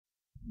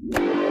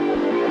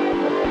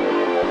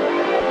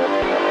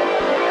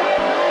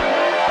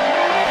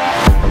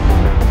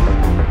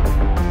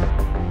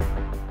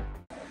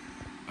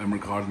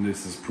recording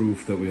this as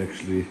proof that we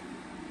actually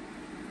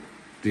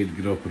did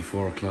get up at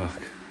 4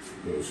 o'clock.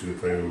 I'll see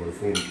the time on my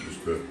phone, just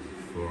 4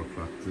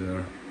 o'clock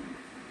there.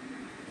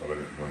 I'll get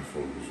my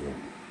phone as well.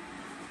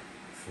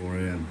 4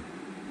 a.m.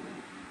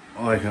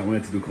 Oh, I can't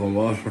wait to do cold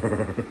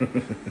water.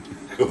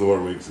 Cold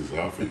water makes us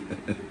happy.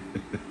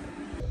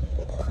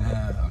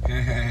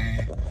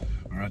 Okay,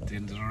 we're at the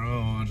end of the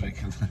road. We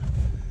can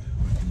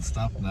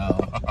stop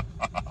now.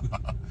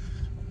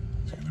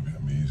 It's going to be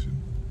amazing.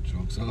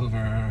 Joke's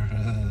over.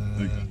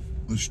 Like,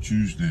 this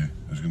Tuesday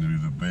is going to be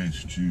the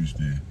best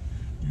Tuesday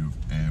you've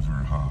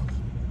ever had.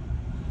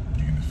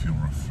 You're going to feel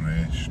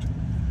refreshed.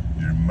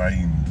 Your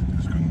mind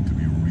is going to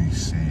be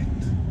reset.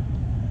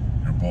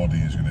 Your body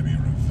is going to be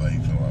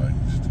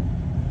revitalised.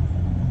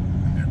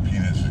 And your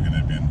penis is going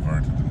to be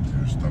inverted into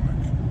your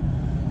stomach.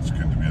 It's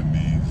going to be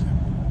amazing.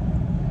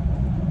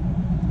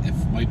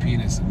 If my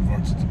penis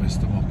inverted to my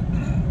stomach,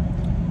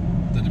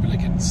 then it'd be like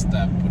getting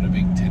stabbed with a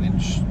big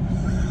 10-inch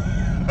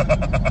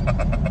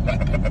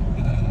weapon.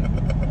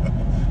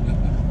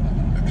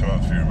 It'll come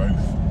out through your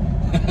mouth.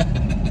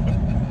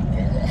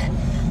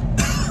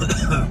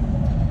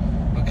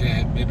 Okay,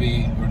 maybe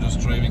we're just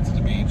driving to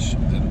the beach,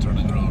 then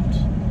turning around.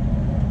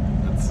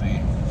 Let's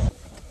see.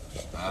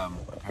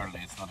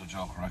 Apparently it's not a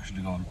joke, we're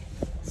actually going.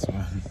 So,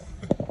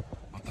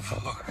 what the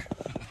fuck?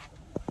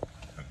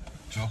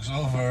 Joke's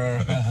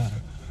over.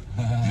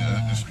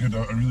 Yeah, it's good.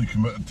 I really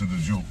committed to the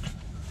joke.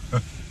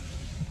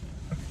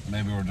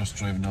 Maybe we're just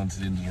driving down to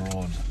the end of the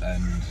road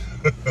and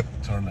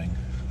turning.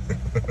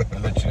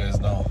 I'll let you guys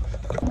know.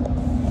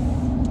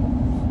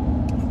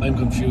 I'm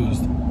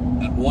confused.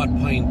 At what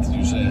point did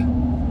you say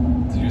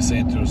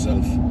to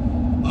yourself,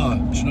 oh,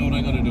 do you know what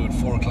I'm going to do at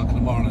 4 o'clock in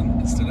the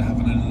morning instead of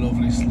having a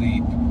lovely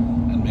sleep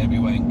and maybe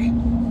wank?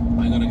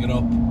 I'm going to get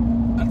up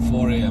at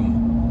 4 a.m.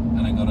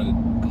 and I'm going to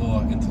go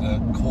into the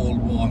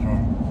cold water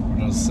where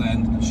there's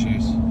sand and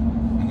shit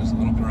and just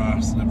going up your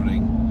arse and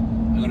everything.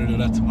 I'm going to do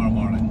that tomorrow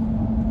morning.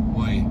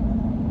 Why?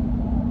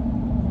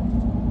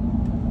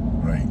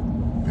 Right,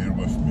 bear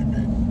with me,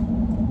 mate.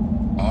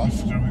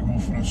 After we go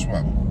for a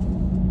swim,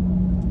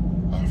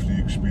 after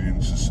you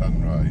experience the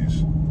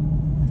sunrise,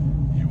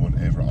 you won't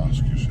ever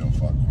ask yourself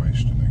that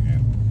question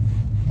again.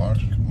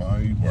 Mark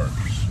my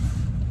words,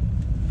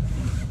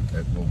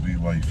 it will be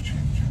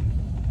life-changing.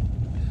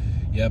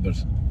 Yeah,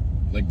 but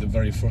like the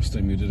very first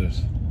time you did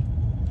it,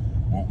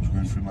 What was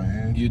going through my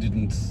head? you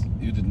didn't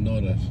know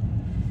that.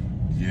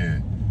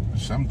 Yeah, but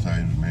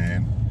sometimes,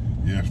 man,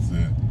 you have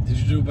to... Did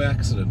you do it by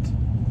accident?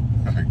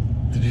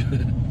 Did you?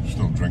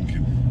 Still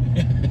drinking.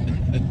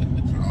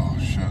 So, oh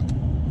shit,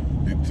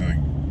 need to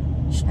like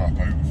snap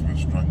out of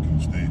this drunken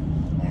state.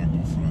 I want to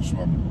go for a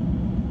swim.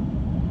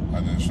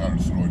 And then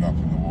started throwing up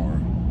in the water.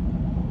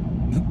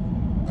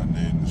 And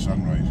then the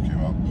sunrise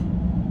came up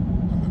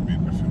and it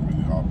made me feel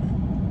really happy.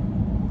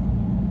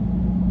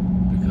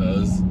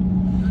 Because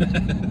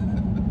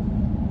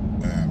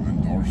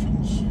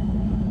Endorphins.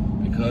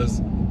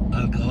 because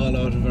alcohol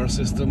out of our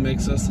system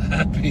makes us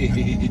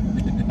happy.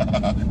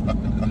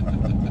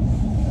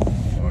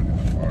 Oh, I need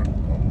a fart.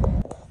 Oh no.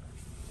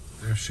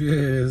 There she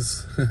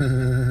is.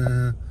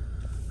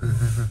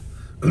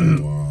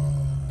 Wow.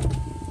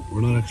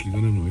 We're not actually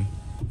going anyway.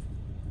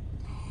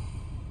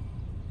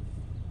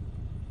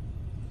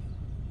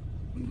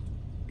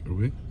 Are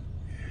we?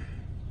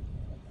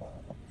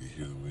 You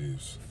hear the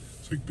waves.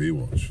 It's like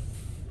Baywatch.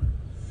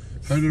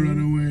 How to run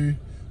away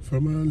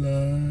from my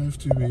life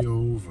to be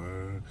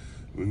over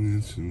when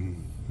it's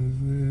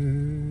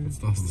It's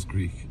Dawson's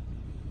Creek.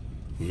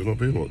 Was it not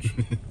Baywatch?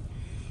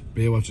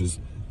 Baywatch is.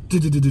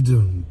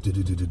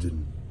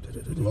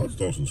 Well, that's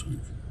Dawson's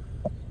Creek.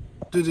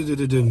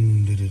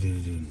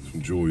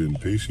 Some Joey and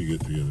Pacey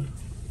get together.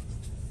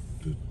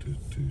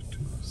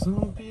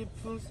 Some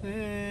people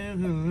say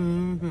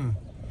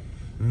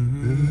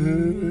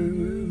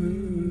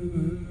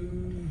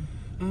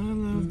I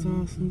love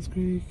Dawson's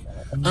Creek.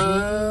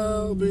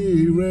 I'll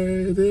be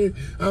ready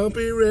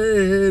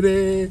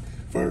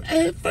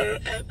forever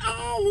and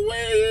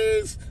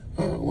always.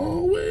 I'll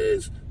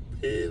always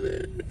be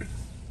there.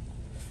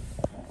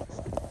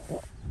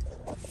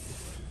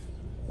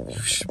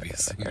 You should be a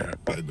singer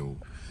I know.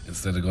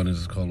 instead of going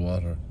into cold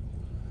water.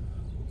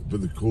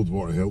 But the cold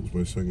water helps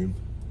my singing.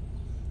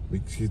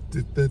 Makes you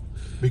that.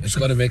 It's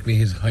got to make me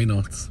hit high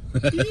notes.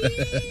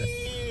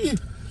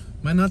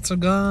 My nuts are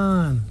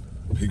gone.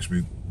 Makes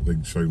me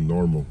like sound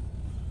normal.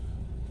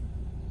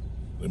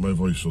 Like my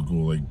voice will go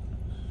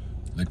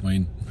like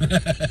mine.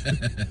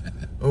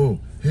 oh,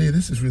 hey,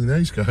 this is really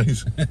nice,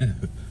 guys.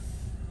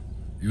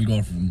 You'll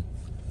go from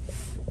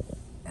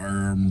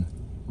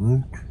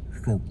Luke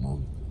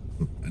Stoltman,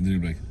 and then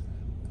you'll be like,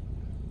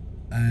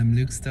 I'm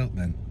Luke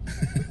Stoltman.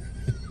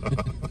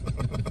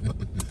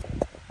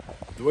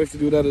 Do I have to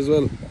do that as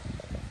well?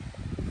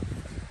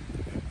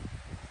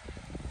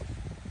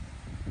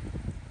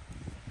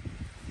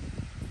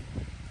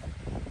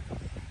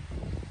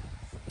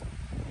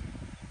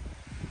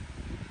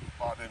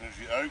 Bad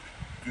energy out,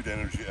 good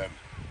energy in.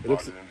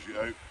 Bad energy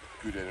out,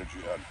 good energy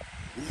in.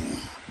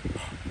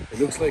 It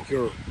looks like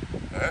you're.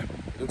 Eh?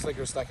 It looks like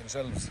you're stacking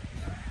shelves.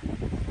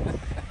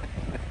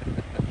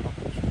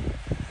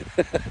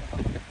 No.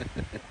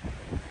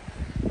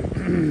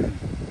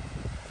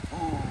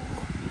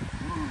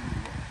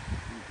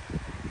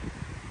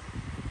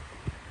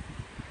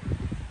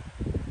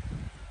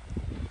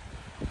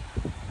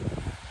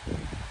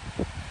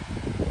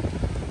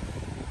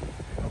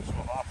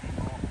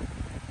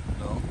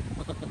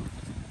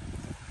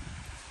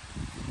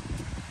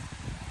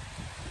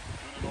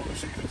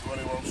 Secret to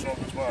any world's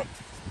strongest man.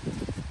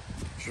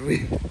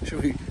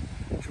 Should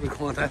we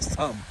go and ask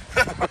Tom?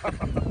 That's what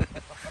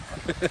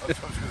I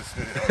was going to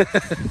say.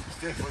 It's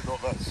definitely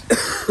not this.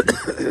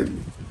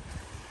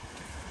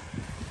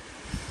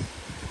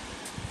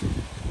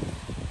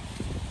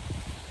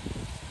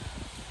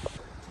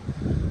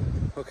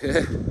 Okay.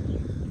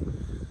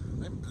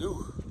 I'm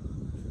blue.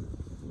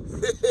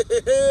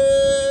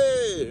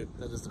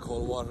 That is the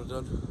cold water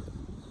done.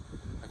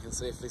 I can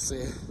safely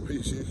say What are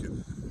you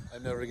shaking?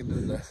 I'm never going to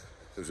do that.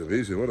 It was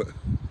amazing, wasn't it?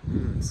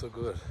 So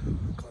good.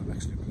 God, I'm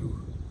actually blue.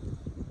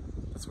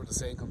 That's where the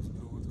saying comes,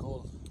 blue with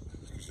cold.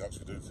 Because you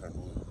actually do turn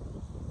blue.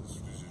 This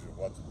is your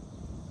blood.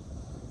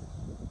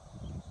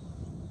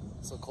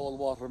 So cold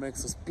water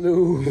makes us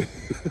blue.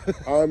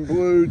 I'm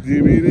blue.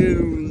 Blue.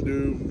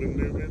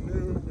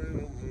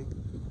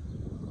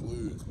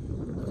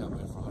 I can't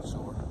wait for a hot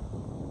shower.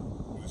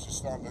 Let's just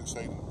stand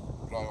outside and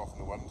dry off in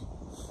the wind.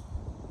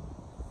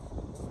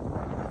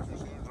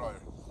 Here's your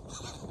dryer.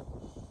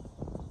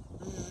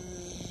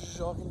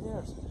 I can hear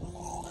it.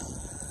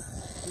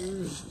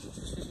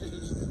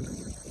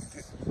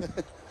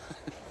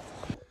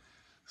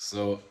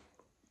 So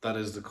that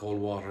is the cold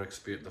water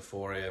experience, the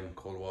 4 AM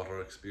cold water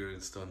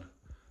experience done.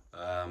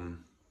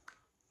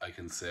 I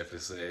can safely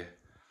say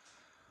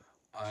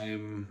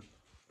I'm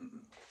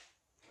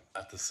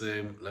at the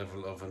same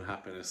level of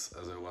unhappiness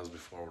as I was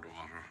before with the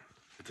water.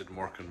 It didn't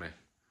work on me.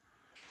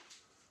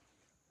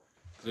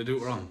 Did I do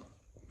it wrong?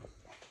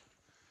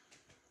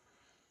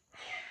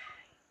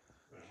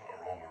 There's not a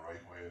wrong or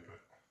right way,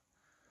 but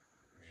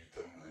you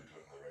didn't really do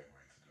it in the right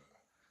way to do it.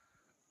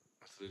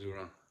 What did I do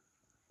wrong?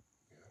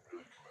 You didn't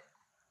really commit.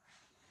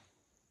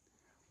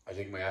 I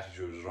think my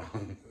attitude was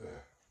wrong.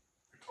 Yeah.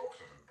 We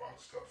talked about bad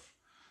stuff.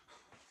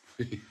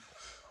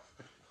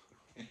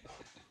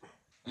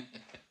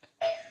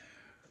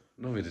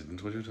 No, we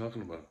didn't. What are you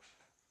talking about?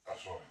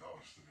 That's what we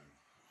noticed to do.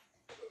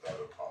 The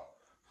other part.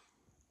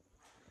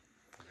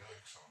 You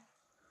like some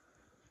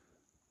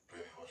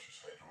very delicious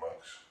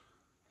Hydromax.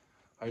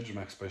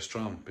 Hydromax by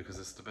Strom because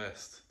it's the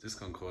best.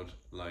 Discount code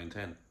line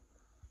 10.